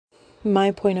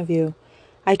My point of view.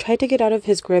 I tried to get out of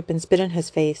his grip and spit in his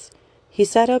face. He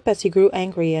sat up as he grew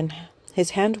angry, and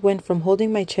his hand went from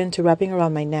holding my chin to wrapping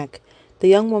around my neck. The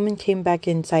young woman came back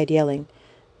inside yelling.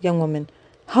 Young woman.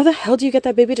 How the hell do you get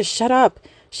that baby to shut up?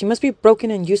 She must be broken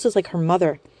and useless like her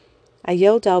mother. I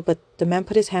yelled out, but the man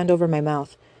put his hand over my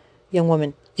mouth. Young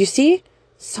woman. You see?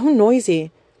 So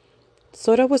noisy.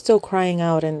 Sora was still crying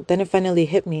out, and then it finally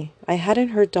hit me. I hadn't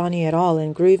heard Donnie at all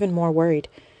and grew even more worried.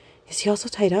 Is he also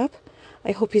tied up?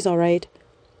 I hope he's all right.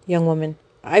 Young woman.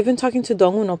 I've been talking to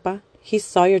Dongwon oppa. He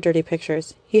saw your dirty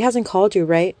pictures. He hasn't called you,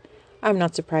 right? I'm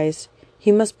not surprised.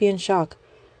 He must be in shock.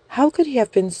 How could he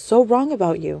have been so wrong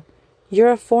about you?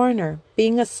 You're a foreigner.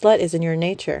 Being a slut is in your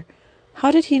nature.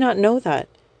 How did he not know that?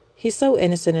 He's so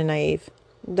innocent and naive.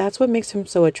 That's what makes him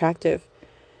so attractive.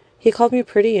 He called me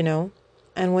pretty, you know.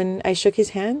 And when I shook his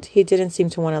hand, he didn't seem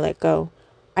to want to let go.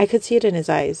 I could see it in his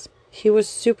eyes. He was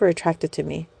super attracted to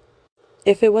me.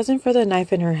 If it wasn't for the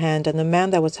knife in her hand and the man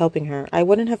that was helping her, I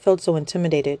wouldn't have felt so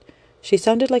intimidated. She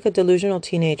sounded like a delusional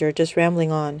teenager, just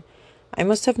rambling on. I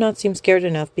must have not seemed scared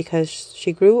enough because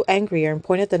she grew angrier and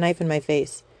pointed the knife in my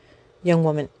face. Young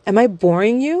woman. Am I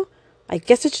boring you? I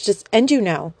guess it should just end you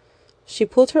now. She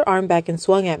pulled her arm back and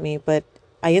swung at me, but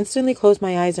I instantly closed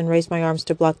my eyes and raised my arms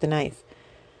to block the knife.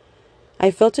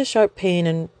 I felt a sharp pain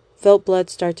and felt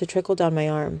blood start to trickle down my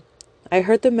arm. I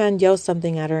heard the man yell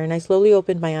something at her and I slowly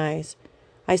opened my eyes.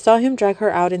 I saw him drag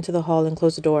her out into the hall and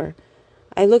close the door.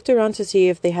 I looked around to see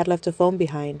if they had left a phone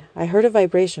behind. I heard a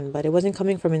vibration, but it wasn't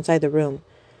coming from inside the room.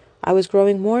 I was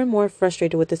growing more and more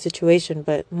frustrated with the situation,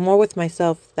 but more with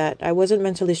myself that I wasn't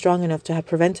mentally strong enough to have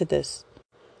prevented this.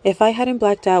 If I hadn't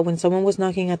blacked out when someone was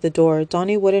knocking at the door,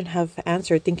 Donnie wouldn't have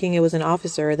answered thinking it was an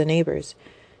officer or the neighbors.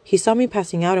 He saw me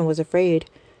passing out and was afraid.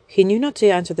 He knew not to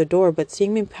answer the door, but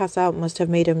seeing me pass out must have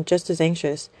made him just as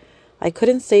anxious. I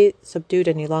couldn't stay subdued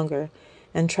any longer,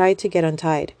 and tried to get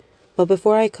untied. But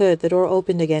before I could, the door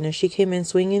opened again and she came in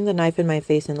swinging the knife in my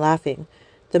face and laughing.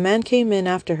 The man came in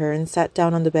after her and sat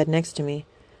down on the bed next to me.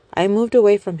 I moved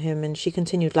away from him and she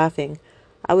continued laughing.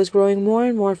 I was growing more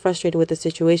and more frustrated with the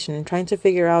situation and trying to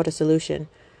figure out a solution.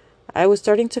 I was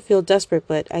starting to feel desperate,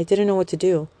 but I didn't know what to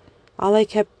do. All I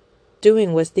kept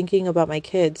doing was thinking about my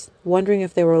kids, wondering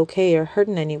if they were okay or hurt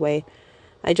in any way.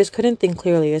 I just couldn't think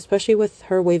clearly, especially with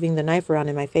her waving the knife around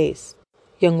in my face.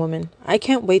 Young woman. I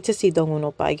can't wait to see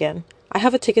Dongwon oppa again. I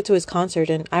have a ticket to his concert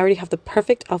and I already have the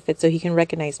perfect outfit so he can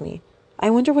recognize me. I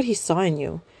wonder what he saw in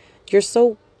you. You're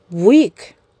so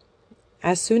weak.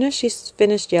 As soon as she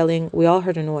finished yelling, we all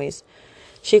heard a noise.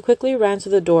 She quickly ran to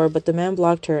the door, but the man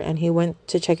blocked her and he went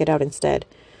to check it out instead.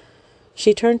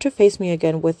 She turned to face me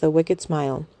again with a wicked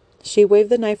smile. She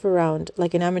waved the knife around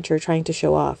like an amateur trying to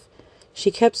show off. She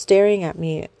kept staring at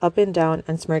me up and down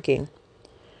and smirking.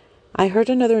 I heard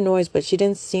another noise, but she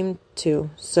didn't seem to,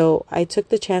 so I took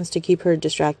the chance to keep her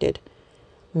distracted.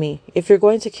 Me. If you're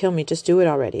going to kill me, just do it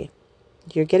already.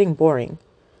 You're getting boring.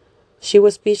 She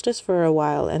was speechless for a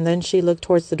while, and then she looked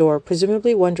towards the door,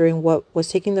 presumably wondering what was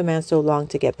taking the man so long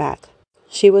to get back.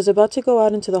 She was about to go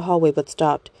out into the hallway, but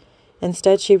stopped.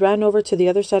 Instead, she ran over to the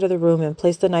other side of the room and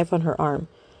placed the knife on her arm.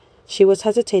 She was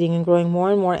hesitating and growing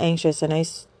more and more anxious, and I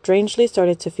strangely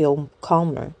started to feel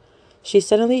calmer. She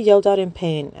suddenly yelled out in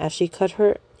pain as she cut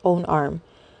her own arm.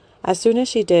 As soon as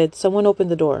she did, someone opened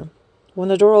the door. When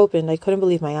the door opened, I couldn't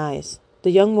believe my eyes.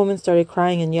 The young woman started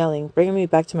crying and yelling, bringing me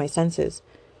back to my senses.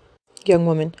 Young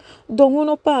woman.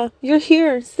 Dongwon oppa, you're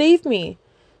here. Save me.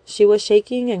 She was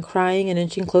shaking and crying and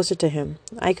inching closer to him.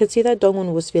 I could see that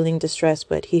Dongwon was feeling distressed,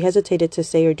 but he hesitated to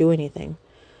say or do anything.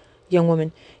 Young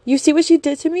woman. You see what she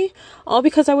did to me? All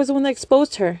because I was the one that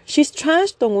exposed her. She's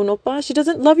trash, Dongwon oppa. She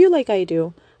doesn't love you like I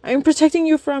do. I'm protecting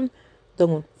you from...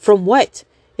 Dongwon. From what?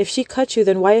 If she cut you,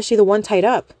 then why is she the one tied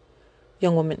up?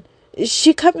 Young woman.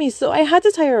 She cut me, so I had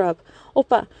to tie her up.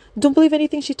 Oppa, don't believe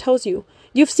anything she tells you.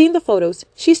 You've seen the photos.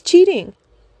 She's cheating.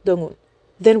 Dongwon.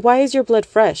 Then why is your blood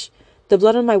fresh? The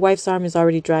blood on my wife's arm is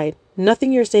already dried.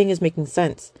 Nothing you're saying is making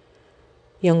sense.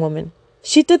 Young woman.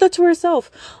 She did that to herself.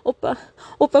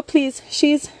 Oppa, please.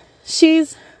 She's...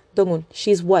 Dongwon.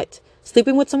 She's what?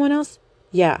 Sleeping with someone else?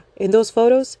 Yeah, in those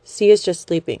photos, C is just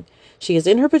sleeping. She is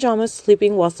in her pajamas,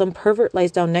 sleeping while some pervert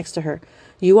lies down next to her.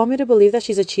 You want me to believe that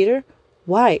she's a cheater?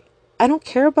 Why? I don't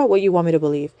care about what you want me to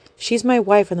believe. She's my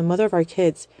wife and the mother of our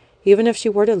kids. Even if she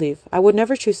were to leave, I would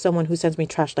never choose someone who sends me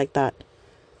trash like that.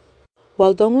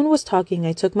 While Dongwon was talking,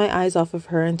 I took my eyes off of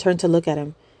her and turned to look at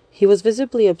him. He was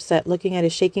visibly upset, looking at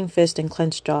his shaking fist and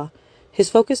clenched jaw. His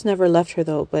focus never left her,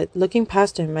 though, but looking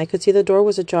past him, I could see the door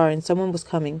was ajar and someone was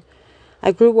coming.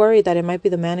 I grew worried that it might be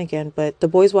the man again, but the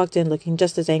boys walked in looking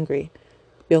just as angry.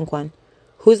 Byung-kwan.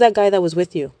 Who's that guy that was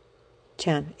with you?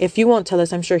 Chan, if you won't tell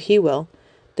us, I'm sure he will.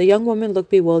 The young woman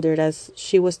looked bewildered as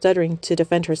she was stuttering to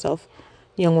defend herself.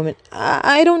 Young woman,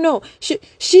 I don't know. She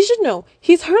should know.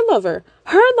 He's her lover.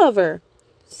 Her lover.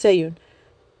 Seyun,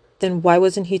 then why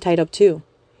wasn't he tied up too?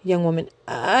 Young woman,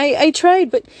 I tried,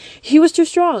 but he was too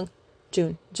strong.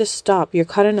 June, just stop. You're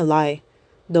caught in a lie.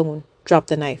 Dongun, drop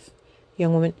the knife.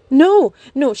 Young woman, no,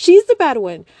 she's the bad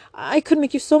one. I could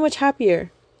make you so much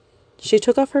happier. She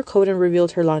took off her coat and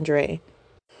revealed her lingerie.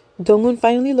 Dongun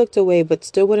finally looked away, but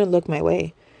still wouldn't look my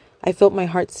way. I felt my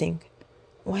heart sink.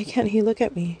 Why can't he look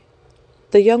at me?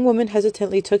 The young woman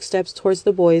hesitantly took steps towards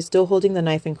the boys, still holding the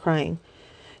knife and crying.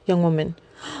 Young woman,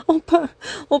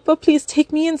 Oppa, please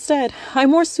take me instead. I'm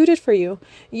more suited for you.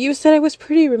 You said I was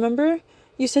pretty, remember?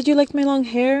 You said you liked my long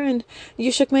hair, and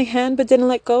you shook my hand but didn't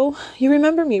let go. You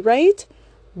remember me, right?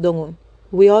 Dongun,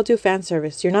 we all do fan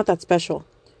service. You're not that special.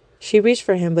 She reached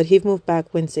for him, but he moved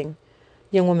back, wincing.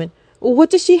 Young woman,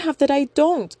 what does she have that I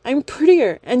don't? I'm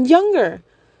prettier and younger.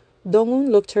 Dongun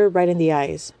looked her right in the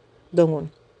eyes. Dongun,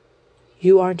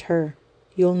 you aren't her.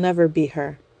 You'll never be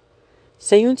her.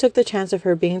 Seyun took the chance of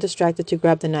her being distracted to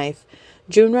grab the knife.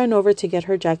 June ran over to get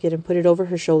her jacket and put it over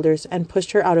her shoulders and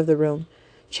pushed her out of the room.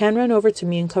 Chan ran over to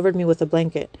me and covered me with a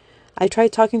blanket. I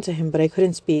tried talking to him, but I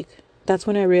couldn't speak. That's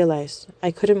when I realized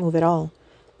I couldn't move at all.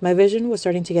 My vision was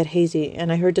starting to get hazy,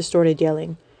 and I heard distorted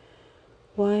yelling.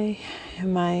 Why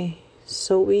am I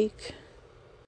so weak?